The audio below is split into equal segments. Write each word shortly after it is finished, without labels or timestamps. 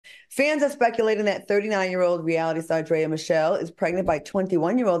Fans are speculating that 39-year-old reality star Draya Michele is pregnant by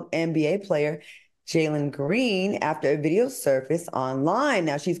 21-year-old NBA player Jalen Green after a video surfaced online.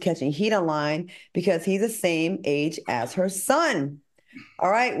 Now she's catching heat online because he's the same age as her son.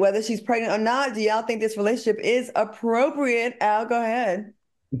 All right, whether she's pregnant or not, do y'all think this relationship is appropriate? Al, go ahead.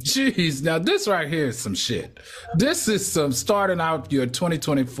 Jeez, now this right here is some shit. This is some starting out your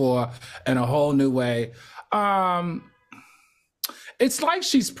 2024 in a whole new way. Um, it's like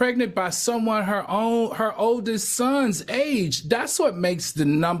she's pregnant by someone her oldest son's age. That's what makes the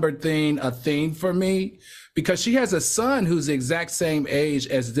number thing a thing for me, because she has a son who's the exact same age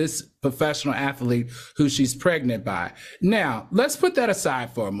as this professional athlete who she's pregnant by. Now, let's put that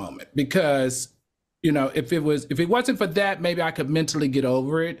aside for a moment, because if it wasn't for that, maybe I could mentally get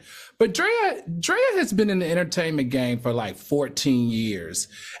over it. But Draya has been in the entertainment game for like 14 years,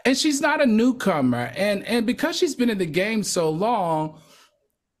 and she's not a newcomer. And because she's been in the game so long,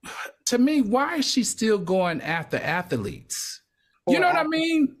 to me, why is she still going after athletes? You know what I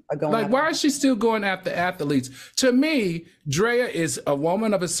mean? Like, why is she still going after athletes? To me, Draya is a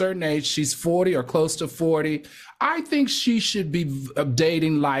woman of a certain age. She's 40 or close to 40. I think she should be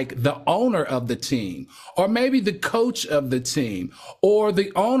dating like the owner of the team, or maybe the coach of the team, or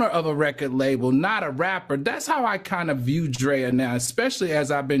the owner of a record label, not a rapper. That's how I kind of view Draya now, especially as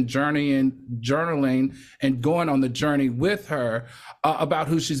I've been journaling and going on the journey with her about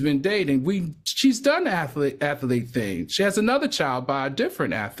who she's been dating. She's done the athlete thing. She has another child by a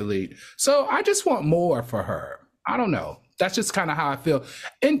different athlete. So I just want more for her. I don't know. That's just kind of how I feel.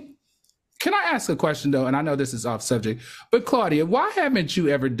 And can I ask a question, though? And I know this is off subject, but Claudia, why haven't you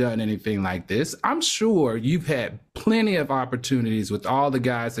ever done anything like this? I'm sure you've had plenty of opportunities with all the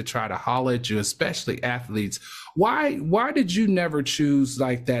guys that try to holler at you, especially athletes. Why did you never choose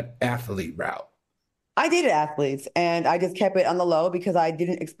like that athlete route? I dated athletes and I just kept it on the low because I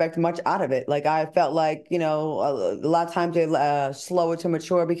didn't expect much out of it. Like I felt like, a lot of times they're slower to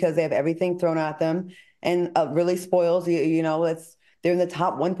mature because they have everything thrown at them, and really spoils they're in the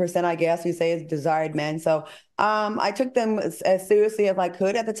top 1%, I guess you say, is desired men. So I took them as seriously as I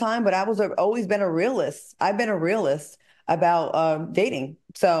could at the time, but I was always been a realist. I've been a realist about dating.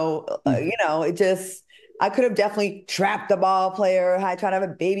 So, it just, I could have definitely trapped the ball player. I tried to have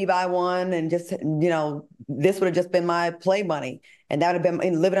a baby by one, and just, this would have just been my play money. And that would have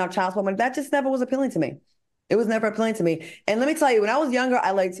been living out child support money. That just never was appealing to me. It was never appealing to me. And let me tell you, when I was younger,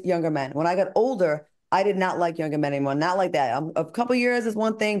 I liked younger men. When I got older, I did not like younger men anymore. Not like that. A couple years is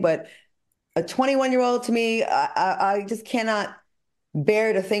one thing, but a 21-year-old to me, I just cannot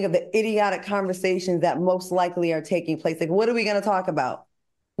bear to think of the idiotic conversations that most likely are taking place. Like, what are we going to talk about?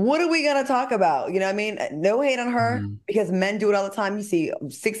 What are we going to talk about? You know what I mean? No hate on her, Mm-hmm. because men do it all the time. You see a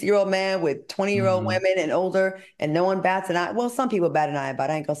 60-year-old man with 20-year-old Mm-hmm. women and older, and no one bats an eye. Well, some people bat an eye about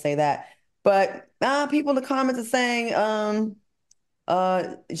it. I ain't going to say that. But people in the comments are saying,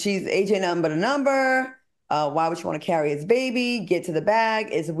 she's age ain't nothing but a number. Why would she want to carry his baby? Get to the bag.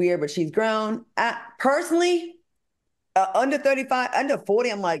 It's weird, but she's grown. Personally, under 35, under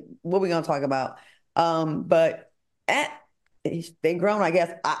 40, I'm like, what are we gonna talk about? But at, they grown, I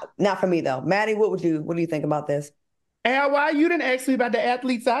guess. Not for me though. Maddie, what do you think about this? Al, why you didn't ask me about the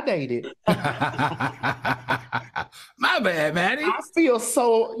athletes I dated? My bad, Maddie. I feel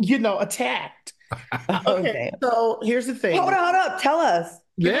so, attacked. Okay, Okay. so here's the thing. Hold up. Tell us.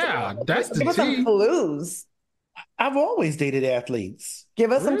 Yeah, that's the Give us some tea. clues. I've always dated athletes.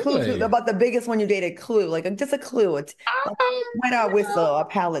 Give us some clues Really? about the biggest one you dated. Clue, like just a clue. It's like, wet our whistle, our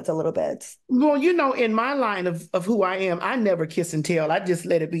palates a little bit. Well, in my line of who I am, I never kiss and tell. I just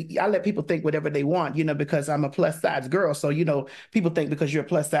let it be. I let people think whatever they want, because I'm a plus size girl. So, people think because you're a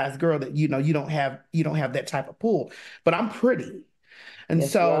plus size girl that, you don't have that type of pull. But I'm pretty. And Yes,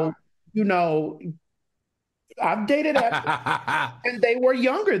 you so, are. you know, I've dated athletes and they were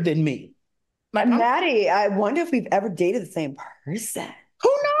younger than me. Like, Maddie, I wonder if we've ever dated the same person.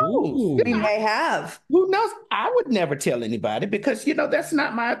 who knows? We may have. Who knows? I would never tell anybody because that's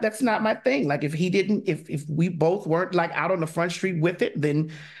not my thing. Like if we both weren't like out on the front street with it,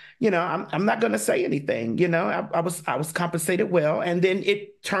 then I'm not gonna say anything. I was compensated well, and then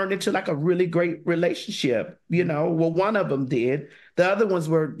it turned into like a really great relationship. Well, one of them did. The other ones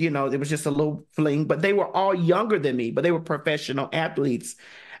were, it was just a little fling, but they were all younger than me, but they were professional athletes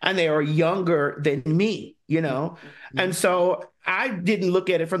and they are younger than me. And so I didn't look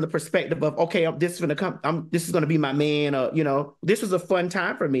at it from the perspective of, okay, this is going to come, this is going to be my man, this was a fun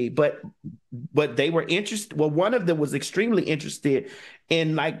time for me, but they were interested. Well, one of them was extremely interested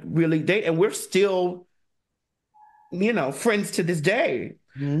in like really date, and we're still, friends to this day.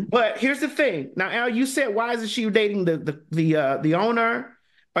 Mhm. But here's the thing. Now, Al, you said, why isn't she dating the owner?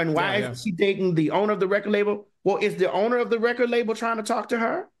 And Yeah, why yeah. isn't she dating the owner of the record label? Well, is the owner of the record label trying to talk to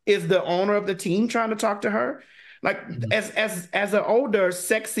her? Is the owner of the team trying to talk to her? Like Mhm. as an older,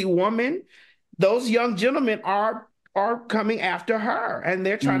 sexy woman, those young gentlemen are coming after her and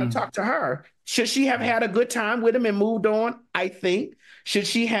they're trying to Mm. talk to her. Should she have had a good time with him and moved on? I think. Should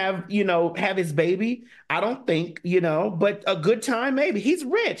she have, have his baby? I don't think, but a good time maybe. He's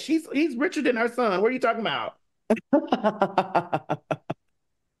rich. He's richer than her son. What are you talking about?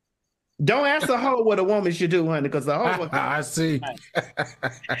 Don't ask a hoe what a woman should do, honey, because the hoe will have. I see.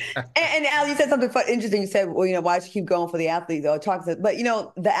 And Al, you said something interesting. You said, well, why should you keep going for the athletes or talk to, but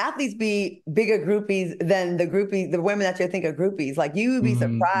the athletes be bigger groupies than the women that you think are groupies. Like you would be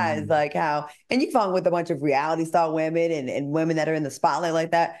surprised, Mm. like how, and you found with a bunch of reality star women and women that are in the spotlight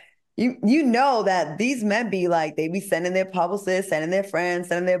like that. You know that these men be like, they be sending their publicists, sending their friends,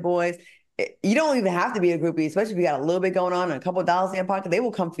 sending their boys. You don't even have to be a groupie, especially if you got a little bit going on and a couple of dollars in your pocket. They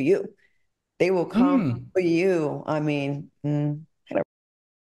will come for you. They will come Mm. for you. I mean,